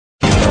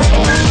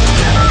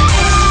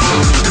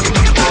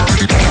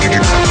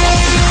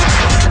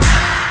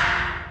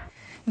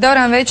Dobar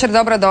vam večer,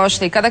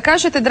 dobrodošli. Kada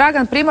kažete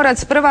Dragan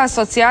Primorac, prva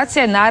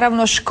asocijacija je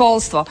naravno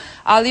školstvo,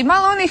 ali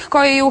malo onih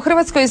koji u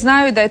Hrvatskoj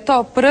znaju da je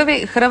to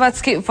prvi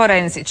hrvatski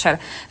forenzičar.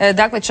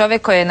 Dakle,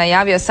 čovjek koji je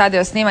najavio sad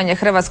osnivanje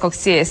hrvatskog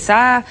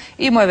CSA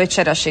i moj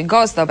večerašnji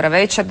gost. Dobar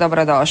večer,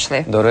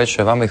 dobrodošli. Dobro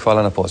večer vama i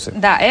hvala na poziv.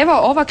 Da, evo,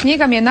 ova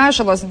knjiga mi je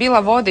nažalost bila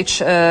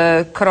vodič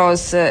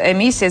kroz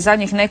emisije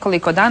zadnjih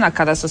nekoliko dana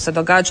kada su se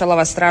događala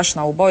ova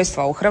strašna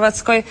ubojstva u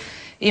Hrvatskoj.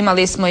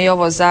 Imali smo i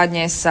ovo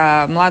zadnje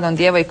sa mladom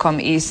djevojkom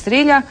iz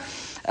Trilja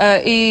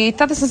i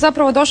tada sam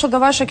zapravo došla do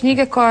vaše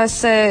knjige koja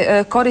se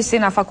koristi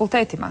na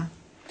fakultetima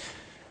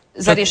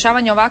za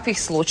rješavanje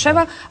ovakvih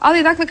slučajeva,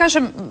 ali dakle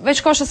kažem,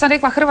 već kao što sam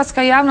rekla,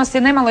 hrvatska javnost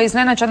je nemalo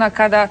iznenađena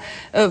kada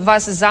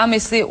vas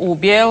zamisli u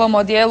bijelom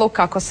odijelu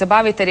kako se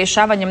bavite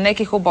rješavanjem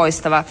nekih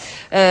ubojstava.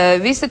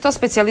 Vi ste to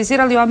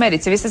specijalizirali u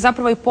Americi, vi ste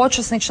zapravo i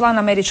počasni član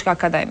Američke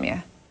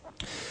akademije.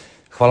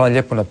 Hvala vam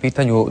lijepo na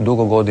pitanju.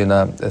 Dugo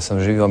godina sam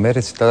živio u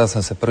Americi, tada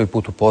sam se prvi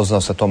put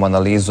upoznao sa tom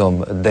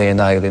analizom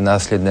DNA ili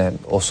nasljedne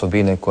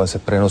osobine koja se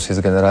prenosi iz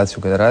generacije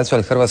u generaciju,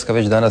 ali Hrvatska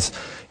već danas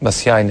ima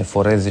sjajne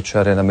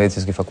forenzičare na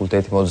medicinskim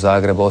fakultetima od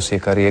Zagreba,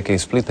 Osijeka, Rijeke i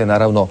Splita i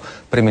naravno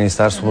pri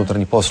Ministarstvu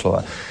unutarnjih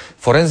poslova.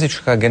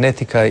 Forenzička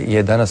genetika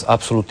je danas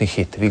apsolutni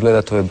hit. Vi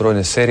gledate ove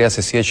brojne serije, ja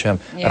se sjećam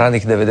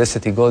ranih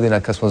 90-ih godina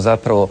kad smo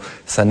zapravo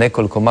sa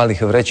nekoliko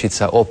malih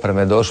vrećica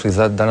opreme došli,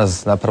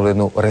 danas napravili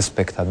jednu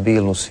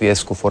respektabilnu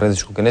svjetsku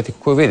forenzičku genetiku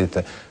koju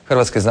vidite.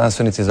 Hrvatski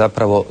znanstvenici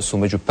zapravo su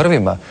među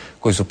prvima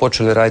koji su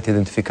počeli raditi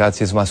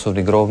identifikacije iz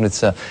masovnih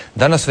grobnica.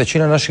 Danas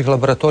većina naših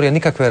laboratorija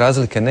nikakve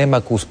razlike nema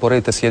ako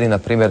usporedite s jednim, na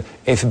primjer,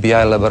 FBI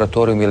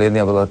laboratorijum ili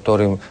jednim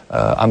laboratorijum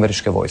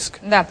američke vojske.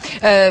 Da.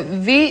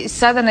 Vi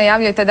sada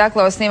najavljujete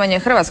dakle osnivanje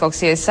hrvatskog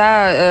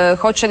CSA.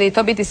 Hoće li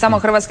to biti samo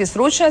hrvatski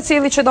stručnjaci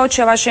ili će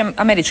doći vaši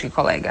američki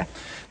kolege?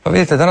 Pa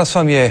vidite, danas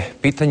vam je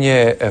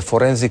pitanje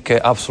forenzike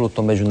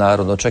apsolutno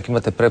međunarodno. Čak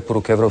imate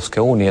preporuke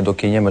Evropske unije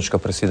dok je Njemačka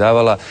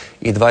predsjedavala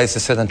i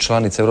 27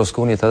 članica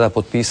Evropske unije tada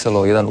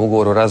potpisalo jedan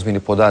ugovor o razmjeni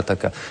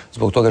podataka.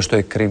 Zbog toga što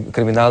je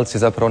kriminalci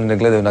zapravo oni ne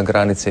gledaju na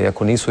granice i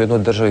ako nisu u jednoj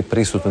državi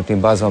prisutni u tim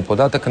bazama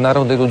podataka,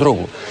 naravno da idu u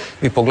drugu.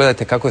 Vi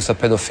pogledajte kako je sa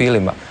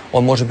pedofilima.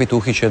 On može biti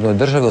uhićen u jednoj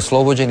državi,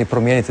 oslobođen i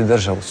promijeniti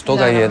državu.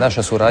 Stoga je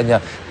naša suradnja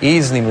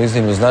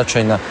iznimno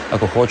značajna.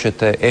 Ako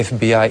hoćete,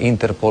 FBI,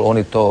 Interpol,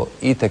 oni to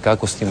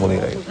itekako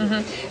stimuliraju.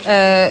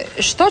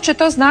 Što će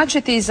to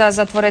značiti za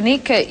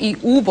zatvorenike i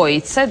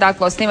ubojice,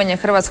 dakle osnivanje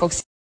hrvatskog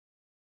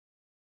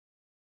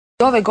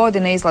ove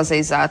godine izlaze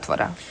iz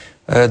zatvora?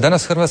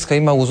 Danas Hrvatska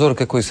ima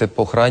uzorke koji se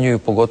pohranjuju,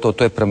 pogotovo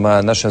to je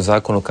prema našem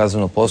zakonu o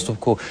kaznenom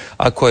postupku.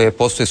 Ako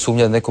postoji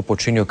sumnja da neko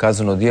počinio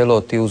kazneno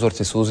djelo, ti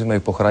uzorci se uzimaju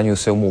i pohranjuju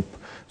se u MUP.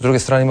 S druge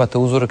strane imate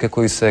uzorke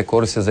koji se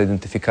koriste za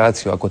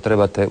identifikaciju ako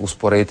trebate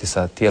usporediti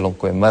sa tijelom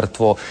koje je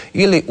mrtvo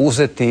ili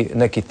uzeti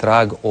neki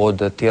trag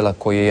od tijela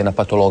koje je na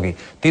patologiji.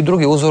 Ti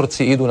drugi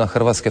uzorci idu na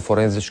hrvatske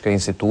forenzičke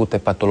institute,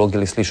 patologije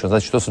ili slično.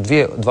 Znači to su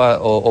dva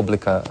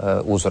oblika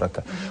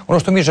uzoraka. Ono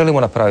što mi želimo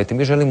napraviti,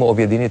 mi želimo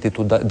objediniti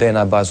tu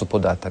DNA bazu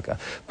podataka.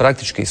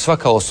 Praktički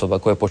svaka osoba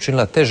koja je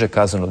počinila teže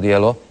kazneno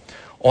djelo,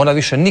 ona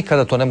više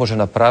nikada to ne može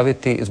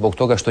napraviti zbog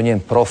toga što njen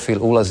profil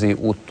ulazi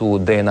u tu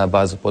DNA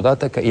bazu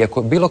podataka i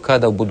ako bilo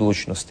kada u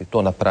budućnosti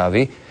to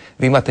napravi,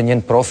 vi imate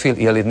njen profil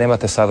ili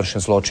nemate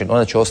savršen zločin.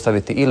 Ona će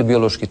ostaviti ili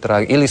biološki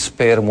trag, ili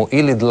spermu,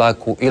 ili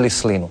dlaku, ili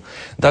slinu.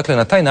 Dakle,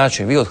 na taj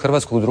način vi od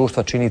hrvatskog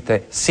društva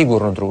činite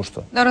sigurno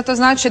društvo. Dobro, to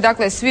znači,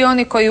 dakle, svi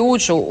oni koji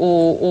uđu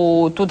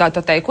u tu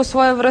datoteku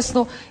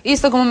svojevrsnu,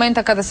 istog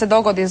momenta kada se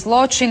dogodi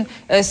zločin,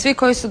 svi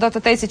koji su u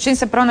datoteci, čim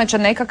se pronađe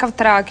nekakav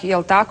trag,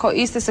 jel tako,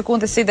 iste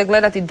sekunde se ide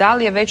gledati da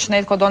li je već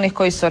netko od onih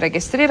koji su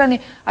registrirani,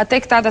 a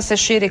tek tada se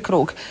širi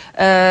krug.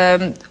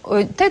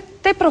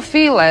 Te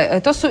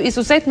profile, to su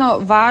izuzetno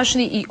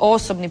važni i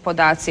osobni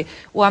podaci.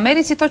 U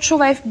Americi to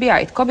čuva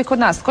FBI.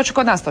 Tko će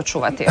kod nas to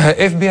čuvati?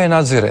 FBI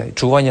nadzire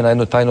čuvanje na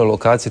jednoj tajnoj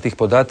lokaciji tih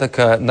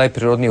podataka.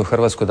 Najprirodnije u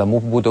Hrvatskoj da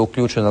MUP bude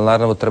uključen, ali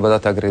naravno treba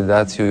dati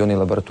akreditaciju i onim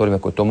laboratorijima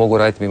koji to mogu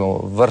raditi. Mi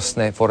imamo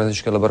vrsne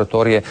forenzičke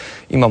laboratorije,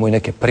 imamo i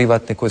neke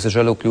privatne koje se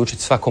žele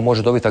uključiti. Svako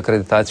može dobiti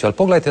akreditaciju, ali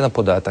pogledajte jedan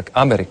podatak.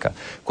 Amerika,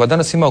 koja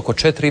danas ima oko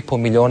 4,5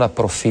 milijuna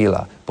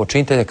profila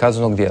počinitelja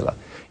kaznenog djela,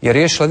 je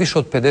riješila više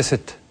od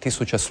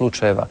 50.000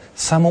 slučajeva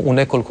samo u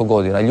nekoliko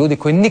godina. Ljudi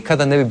koji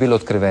nikada ne bi bili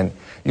otkriveni.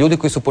 Ljudi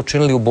koji su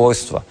počinili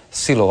ubojstva,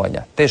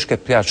 silovanja, teške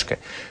pljačke.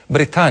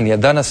 Britanija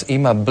danas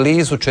ima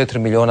blizu 4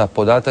 milijuna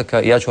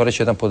podataka i ja ću vam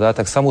reći jedan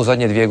podatak, samo u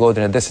zadnje 2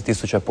 godine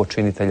 10.000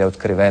 počinitelja je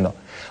otkriveno.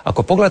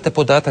 Ako pogledate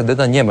podatak da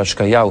jedna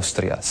Njemačka i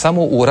Austrija,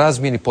 samo u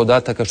razmjeni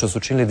podataka što su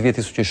učinili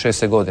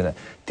 2006. godine,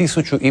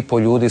 1.500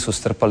 ljudi su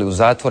strpali u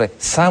zatvore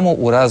samo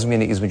u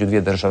razmjeni između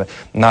dvije države.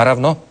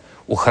 Naravno,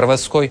 u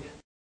Hrvatskoj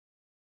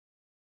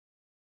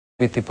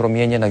biti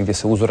promijenjena gdje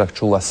se uzorak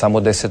čuva samo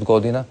 10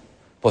 godina.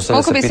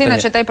 Koliko bi se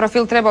inače taj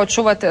profil trebao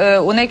čuvati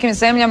u nekim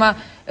zemljama?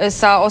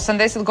 sa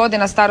 80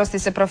 godina starosti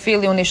se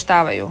profili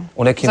uništavaju.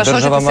 Za što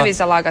ćete se vi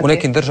zalagati? U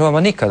nekim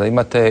državama nikada.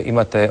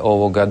 Imate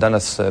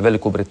danas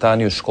Veliku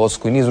Britaniju,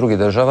 Škotsku i niz drugih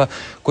država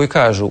koji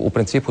kažu u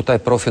principu taj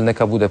profil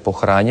neka bude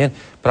pohranjen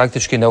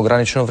praktički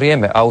neograničeno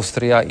vrijeme.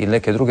 Austrija i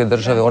neke druge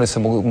države, one se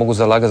mogu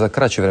zalagati za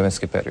kraći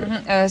vremenski period.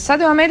 Sad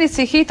je u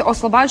Americi hit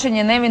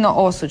oslobađanje nevino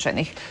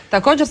osuđenih.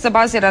 Također se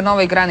bazira na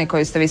ovoj grani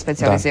koju ste vi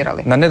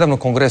specijalizirali. Na nedavnom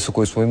kongresu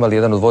koji smo imali,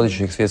 jedan od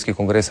vodećih svjetskih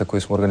kongresa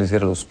koji smo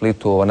organizirali u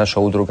Splitu, ova naša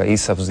udruga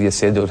ISAF gdje je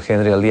sjedio od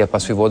Henrya Lea pa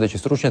svi vodeći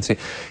stručnjaci,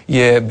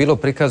 je bilo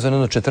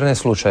prikazano 14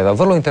 slučajeva,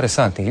 vrlo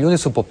interesantnih. Ljudi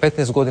su po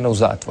 15 godina u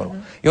zatvoru.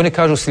 I oni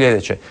kažu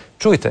sljedeće: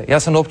 čujte, ja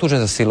sam optužen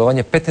za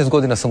silovanje, 15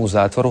 godina sam u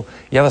zatvoru,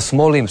 ja vas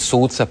molim,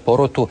 suca,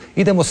 porotu,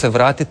 idemo se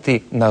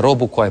vratiti na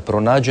robu koja je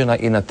pronađena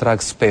i na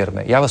trag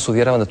sperme. Ja vas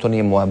uvjeravam da to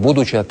nije moja.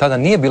 Budući da tada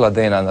nije bila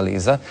DNA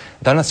analiza,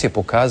 danas je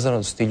pokazano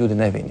da su ti ljudi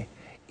nevini.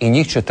 I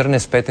njih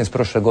 14-15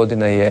 prošle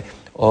godine je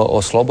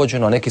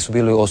oslobođeno, a neki su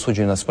bili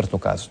osuđeni na smrtnu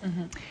kaznu.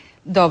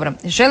 Dobro,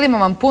 želimo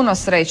vam puno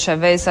sreće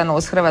vezano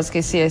uz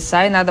hrvatski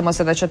CSI. Nadamo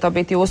se da će to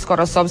biti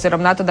uskoro s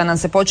obzirom na to da nam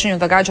se počinju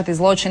događati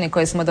zločini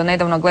koje smo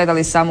donedavno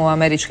gledali samo u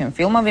američkim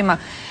filmovima.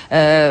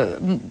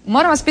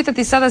 Moram vas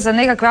pitati sada za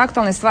nekakve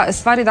aktualne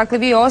stvari. Dakle,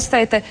 vi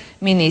ostajete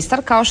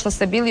ministar kao što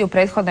ste bili u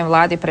prethodnoj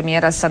vladi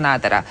premijera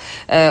Sanadera.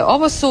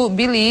 Ovo su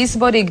bili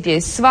izbori gdje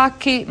je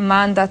svaki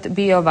mandat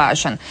bio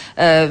važan.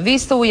 Vi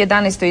ste u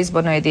 11.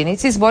 izbornoj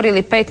jedinici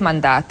izborili 5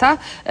 mandata.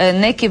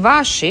 Neki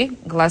vaši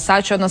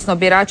glasači, odnosno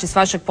birači s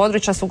vašeg područja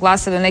su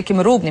glasali u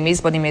nekim rubnim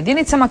izbornim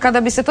jedinicama.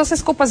 Kada bi se to sve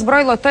skupa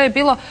zbrojilo, to je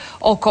bilo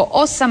oko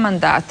 8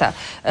 mandata.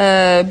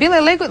 Bila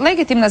je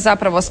legitimna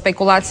zapravo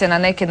spekulacija na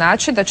neki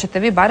način da ćete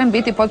vi barem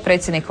biti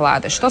potpredsjednik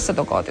vlade. Što se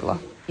dogodilo?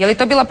 Je li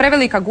to bila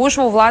prevelika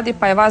gužva u vladi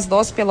pa je vas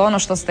dospjelo ono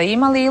što ste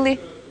imali ili?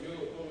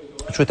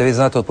 Čujte, vi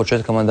znate od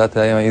početka mandata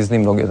da imam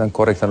iznimno jedan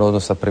korektan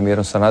odnos sa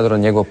premijerom Sanaderom.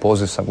 Njegov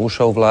poziv sam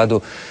ušao u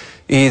vladu.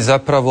 I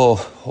zapravo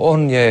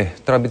on je,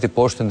 treba biti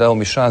pošten, dao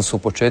mi šansu u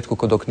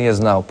početku dok nije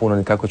znao puno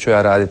ni kako ću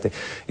ja raditi.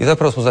 I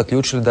zapravo smo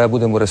zaključili da ja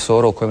budem u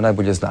resoru o kojem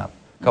najbolje znam.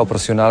 Kao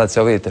profesionalac,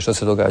 evo vidite što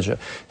se događa.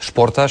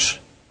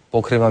 Športaš,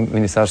 pokrivam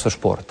ministarstvo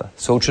športa.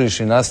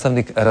 Sveučilišni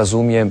nastavnik,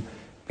 razumijem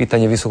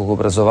pitanje visokog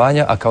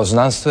obrazovanja, a kao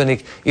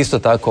znanstvenik isto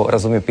tako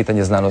razumijem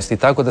pitanje znanosti.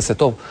 Tako da se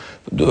to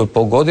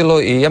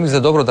pogodilo i ja mislim da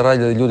je dobro da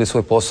rade ljudi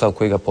svoj posao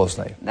koji ga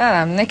poznaju.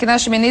 Da, neki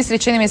naši ministri,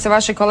 čini mi se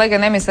vaši kolege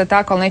ne misle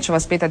tako, ali neću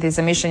vas pitati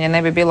za mišljenje,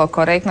 ne bi bilo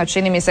korektno.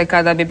 Čini mi se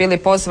kada bi bili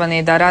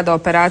pozvani da rade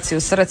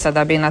operaciju srca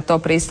da bi na to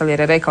pristali jer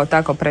je rekao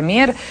tako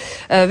premijer.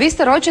 Vi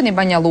ste rođeni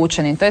Banja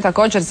Lučanin, to je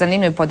također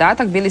zanimljiv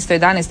podatak. Bili ste u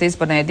 11.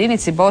 izbornoj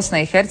jedinici, Bosna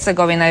i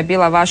Hercegovina je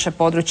bila vaše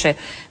područje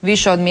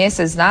više od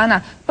mjesec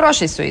dana.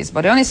 Prošli su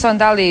izbori, oni su vam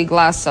dali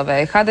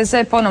glasove, HDZ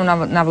je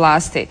ponovno na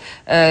vlasti.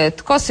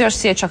 Tko se još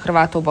sjeća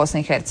Hrvata u Bosni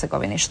i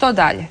Hercegovini? Što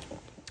dalje?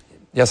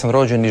 Ja sam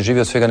rođen i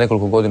živio svega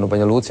nekoliko godina u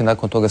Banja Luci,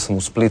 nakon toga sam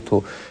u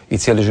Splitu i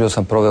cijeli život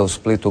sam proveo u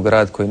Splitu,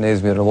 grad koji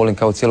neizmjerno volim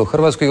kao cijelu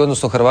Hrvatsku i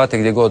odnosno Hrvate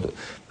gdje god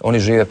oni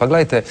žive. Pa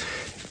gledajte,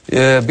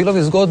 bilo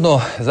bi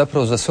zgodno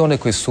zapravo za sve one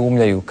koji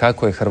sumnjaju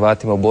kako je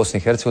Hrvatima u Bosni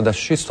i Hercegovini da se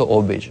čisto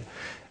obiđe.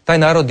 Taj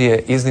narod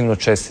je iznimno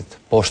čestit,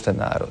 pošten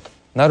narod.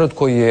 Narod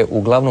koji je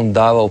uglavnom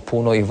davao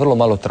puno i vrlo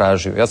malo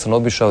tražio. Ja sam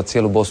obišao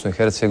cijelu Bosnu i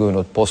Hercegovinu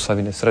od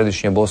Posavine,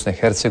 središnje Bosne i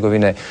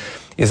Hercegovine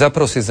i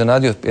zapravo se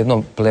iznenadio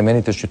jednom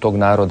plemenitošću tog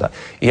naroda.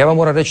 I ja vam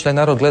moram reći, taj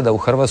narod gleda u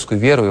Hrvatsku i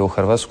vjeruje u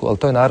Hrvatsku, ali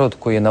to je narod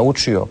koji je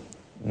naučio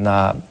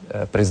na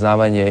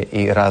priznavanje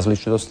i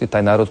različitosti,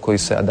 taj narod koji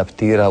se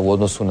adaptira u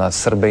odnosu na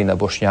Srbe i na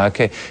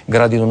Bošnjake,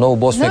 gradi jednu novu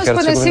Bosnu i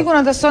Hercegovinu. Neosporno je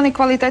sigurno da su oni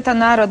kvalitetan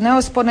narod,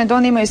 neosporno je da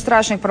oni imaju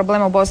strašnih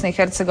problema u Bosni i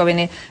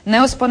Hercegovini,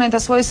 neosporno je da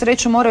svoju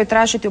sreću moraju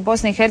tražiti u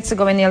Bosni i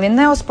Hercegovini, ali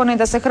neosporno je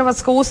da se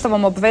Hrvatska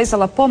Ustavom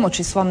obvezala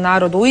pomoći svom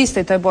narodu u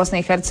istoj toj Bosni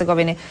i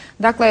Hercegovini.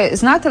 Dakle,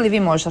 znate li vi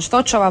možda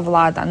što će ova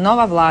vlada,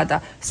 nova vlada,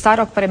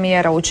 starog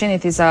premijera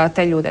učiniti za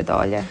te ljude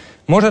dolje?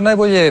 Možda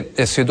najbolje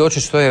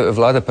svjedoči što je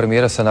vlada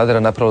premijera Sanadera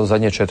napravila u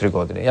zadnje 4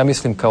 godine. Ja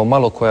mislim kao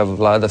malo koja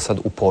vlada sad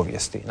u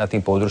povijesti na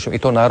tim područjima i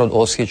to narod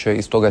osjeća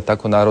i stoga je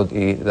tako narod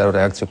i dao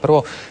reakciju.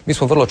 Prvo, mi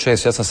smo vrlo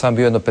često, ja sam sam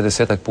bio jedno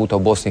 50-ak puta u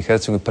Bosni i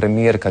Hercegovini,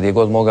 premijer kad je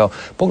god mogao.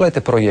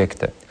 Pogledajte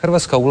projekte.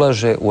 Hrvatska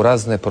ulaže u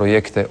razne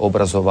projekte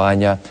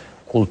obrazovanja,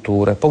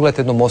 kulture. Pogledajte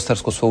jedno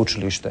mostarsko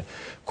sveučilište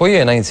koji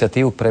je na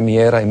inicijativu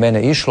premijera i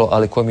mene išlo,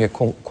 ali kojem je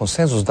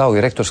konsenzus dao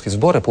i rektorski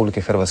zbor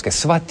Republike Hrvatske,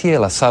 sva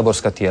tijela,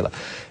 saborska tijela.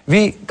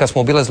 Vi, kad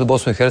smo obilazili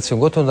Bosnu i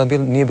Hercegovinu, gotovo da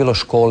nije bilo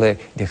škole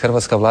gdje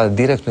hrvatska vlada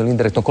direktno ili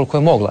indirektno koliko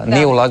je mogla.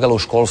 Nije ulagala u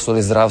školstvo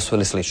ili zdravstvo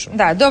ili slično.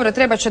 Da, dobro,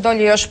 treba će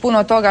dolje još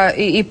puno toga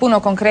i puno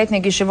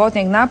konkretnijeg i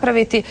životnijeg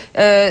napraviti.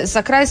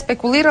 Za kraj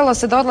spekuliralo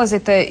se da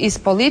odlazite iz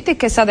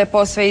politike, sada je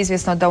posve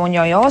izvjesno da u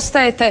njoj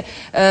ostajete.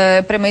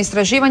 Prema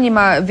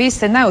istraživanjima vi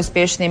ste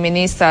najuspješniji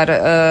ministar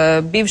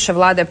bivše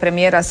vlade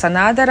premijera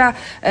Sanadera.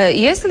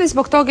 Jeste li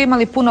zbog toga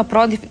imali puno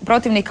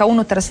protivnika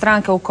unutar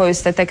stranke u koju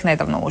ste tek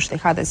nedavno ušli,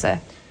 HDZ?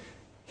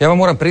 Ja vam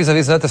moram priznati,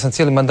 vi znate, sam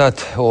cijeli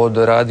mandat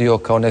odradio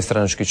kao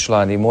nestranački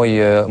član i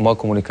moja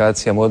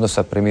komunikacija, moj odnos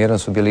sa premijerom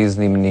su bili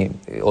iznimni,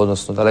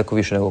 odnosno daleko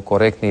više nego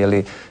korektni,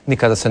 jer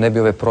nikada se ne bi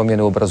ove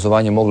promjene u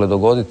obrazovanju mogle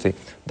dogoditi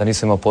da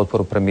nisam imao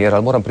potporu premijera,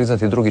 ali moram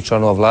priznati drugih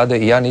članova vlade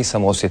i ja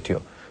nisam osjetio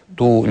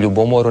tu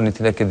ljubomoru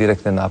niti neke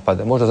direktne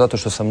napade. Možda zato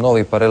što sam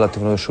novi pa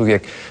relativno još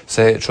uvijek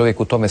se čovjek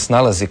u tome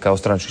snalazi kao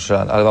stranački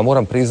član, ali vam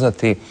moram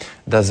priznati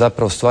da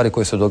zapravo stvari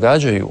koje se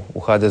događaju u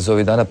HDZ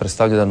ovih dana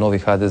predstavljaju da novi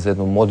HDZ,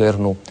 jednu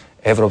modernu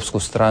evropsku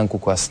stranku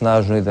koja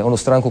snažno ide, onu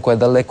stranku koja je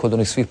daleko od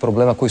onih svih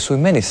problema koji su i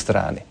meni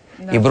strani.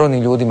 I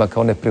brojnim ljudima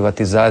kao one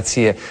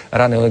privatizacije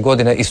rane ove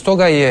godine. I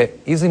stoga je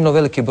iznimno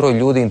veliki broj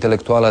ljudi,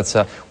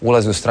 intelektualaca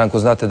ulazi u stranku.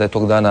 Znate da je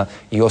tog dana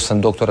i 8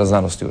 doktora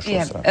znanosti ušlo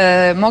u stranku.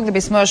 Mogli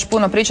bismo još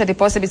puno pričati,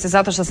 posebice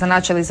zato što ste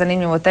načeli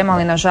zanimljivu temu,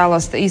 ali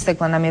nažalost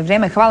isteklo nam je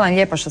vrijeme. Hvala vam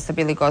lijepo što ste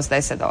bili gost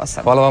 10 do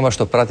 8. Hvala vama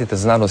što pratite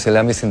znanost, jer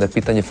ja mislim da je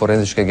pitanje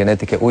forenzičke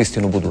genetike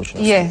uistinu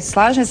budućnost.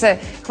 Slažem se.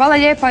 Hvala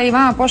lijepa i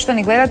vama,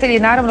 poštovani gledatelji.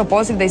 Naravno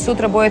poziv da i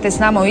sutra budete s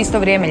nama u isto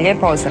vrijeme. Lijep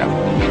pozdrav.